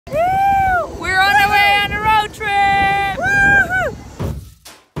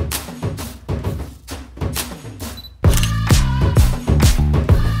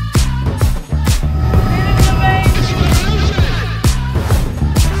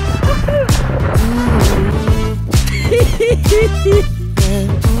In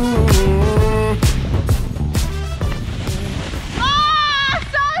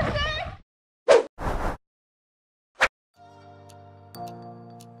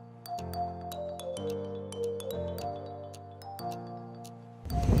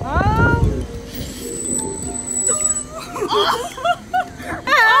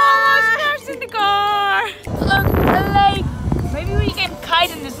the car. Look, a lake. Maybe we can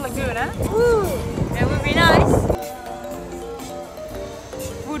kite in this lagoon, huh? Ooh, that would be nice.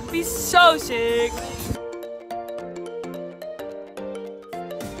 Would be so sick.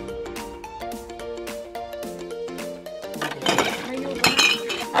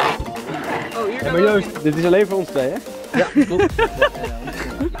 Oh, hier ja, maar Joost, dit is alleen voor ons twee, hè? Ja, klopt.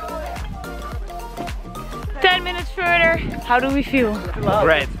 10 minutes further, how do we feel?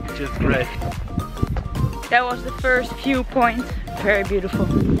 Great, just great. That was the first viewpoint. Very beautiful.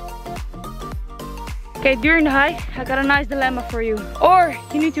 Okay, during the hike, I got a nice dilemma for you. Or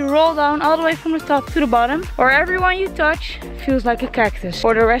you need to roll down all the way from the top to the bottom, or everyone you touch feels like a cactus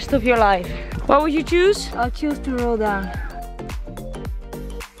for the rest of your life. What would you choose? I'll choose to roll down.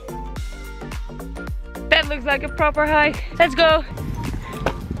 That looks like a proper hike. Let's go.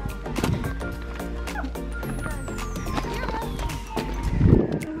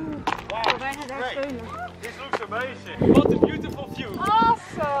 This looks amazing. What a beautiful view.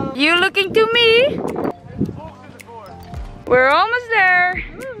 Awesome. You looking to me? We're almost there.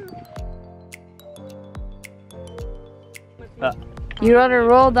 You rather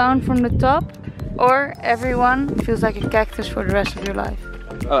roll down from the top, or everyone feels like a cactus for the rest of your life?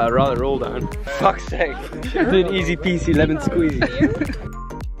 Oh, I'd rather roll down. Fuck's sake. It's an easy peasy lemon squeezy.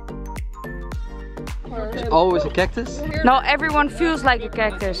 Always a cactus? No, everyone feels like a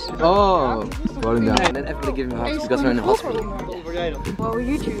cactus. Oh, rolling down. And then everybody gives him hugs because we're in a hospital. What would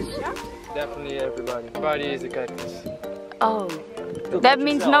you choose? Definitely everybody. Everybody is a cactus. Oh, that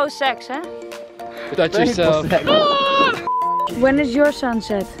means no sex, huh? Touch yourself. When is your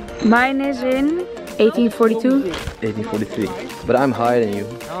sunset? Mine is in 1842. 1843. But I'm higher than you.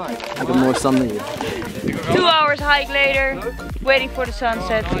 I got more sun than you. 2 hours hike later, waiting for the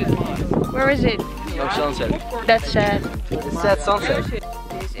sunset. Where is it? No sunset. That's sad. It's sad sunset.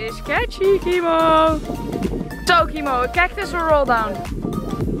 This is sketchy, Kimo. So, Kimo, a cactus or roll down?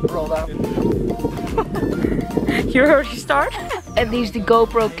 Roll down. You already start? At least the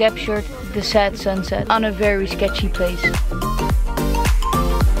GoPro captured the sad sunset on a very sketchy place.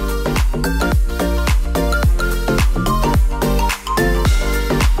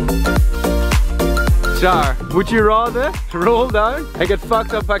 Char, would you rather roll down and get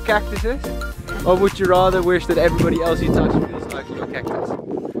fucked up by cactuses? Or would you rather wish that everybody else you touch feels like you're a cactus? I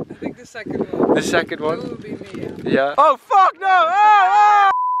think the second one. The second one? That would be me, Ja. Oh fuck no! Oh, oh!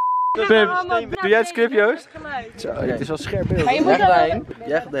 Pip, doe jij het script, Joost? Zo, het is wel scherp beeld. Jij gaat daarheen.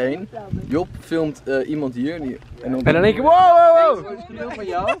 Jij gaat daarheen. Job filmt iemand hier. En dan denk je, wow, wow, wow! Het is een deel van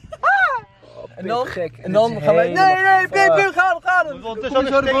jou. En dan, gek. En dan gaan wij. Nee, Pip, ga hem. Want het is zo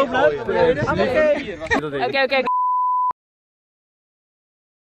de boven. Oké.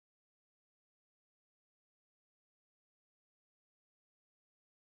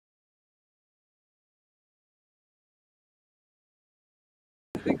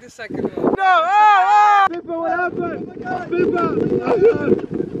 I think the second one. No! Oh, oh! Pippa, what happened? Pippa!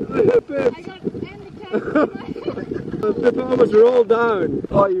 Pippa almost rolled down.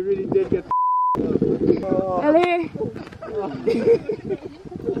 Oh, you really did get oh. Allee. You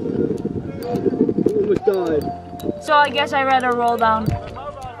almost died. So I guess I rather roll down.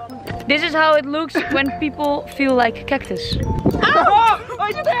 This is how it looks when people feel like a cactus. Oh,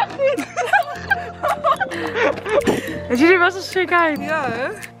 je zit er echt niet! Het ziet er best wel sick uit. Ja, hè?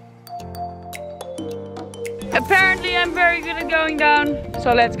 Apparently I'm very good at going down,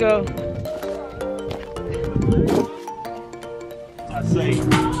 so let's go. I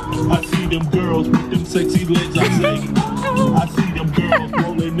see them girls with them sexy legs, I say. I see them girls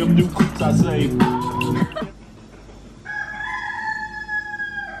rolling them new cooks, I say.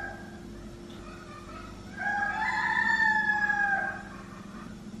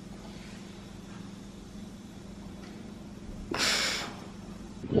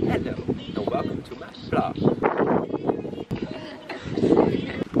 Hello, and welcome to my vlog.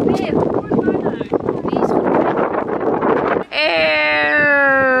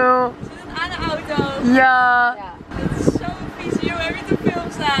 Aan de auto. Ja. Het is zo vies, joh. Heb je te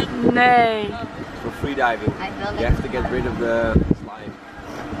film staan? Nee. For freediving, you have to get rid of the slime.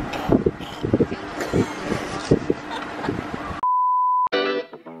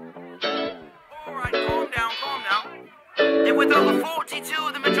 Alright, calm down. And with over 4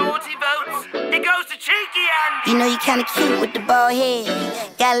 42, the majority votes. It goes to Cheeky and... You know you kinda cute with the bald head.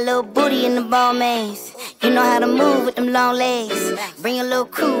 Got a little booty in the ball maze. You know how to move with them long legs. Bring a little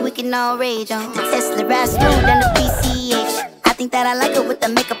crew, we can all rage on. The Tesla ride smooth down the PCH. I think that I like her with the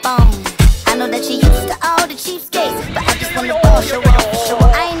makeup on. I know that she used to all the cheapskates, but I just wanna ball, show off, show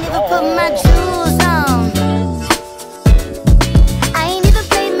off. I ain't never put my jewels on. I ain't even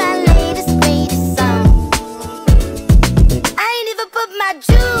played my latest, greatest song. I ain't even put my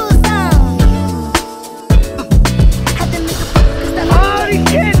jewels on. Had to make a book, cause the Holy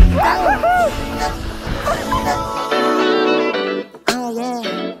shit! Oh yeah.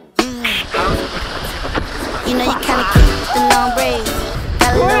 You know you kinda cute with the long braids.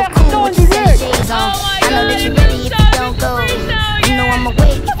 Got a little cool with the shades on. I know that you're ready if you don't go. You know I'm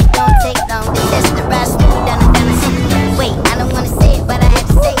awake if you don't take long. That's the ride smooth down the city. Wait, I don't wanna say it, but I had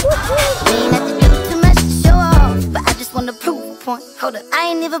to say it. We ain't have to do too much to show off, but I just wanna prove a point. Hold up, I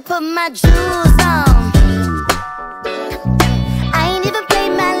ain't even put my jewels on. I ain't even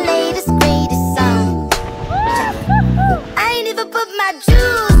played my latest, greatest song. I ain't even put my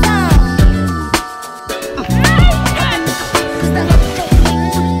jewels on.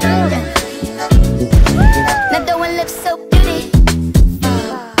 Now the one looks so beautiful,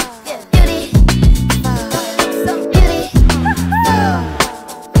 so beautiful.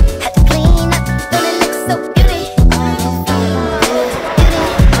 Had to clean up, don't it look so beautiful?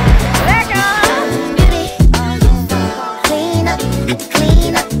 Clean up,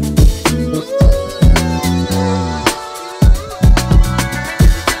 clean up.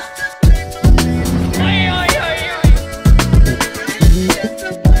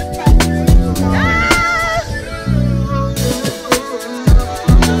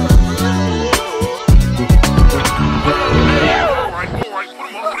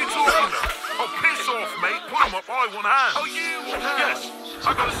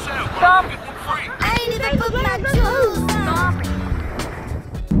 I ain't even put my jewels on.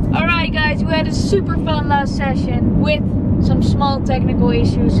 Alright guys, we had a super fun last session with some small technical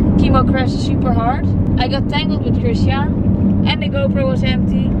issues. Chemo crashed super hard. I got tangled with Christian and the GoPro was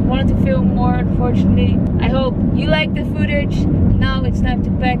empty. Wanted to film more, unfortunately. I hope you liked the footage. Now it's time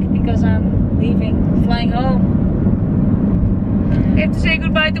to pack because I'm leaving, flying home. I have to say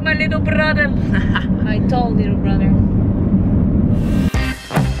goodbye to my little brother. My tall little brother.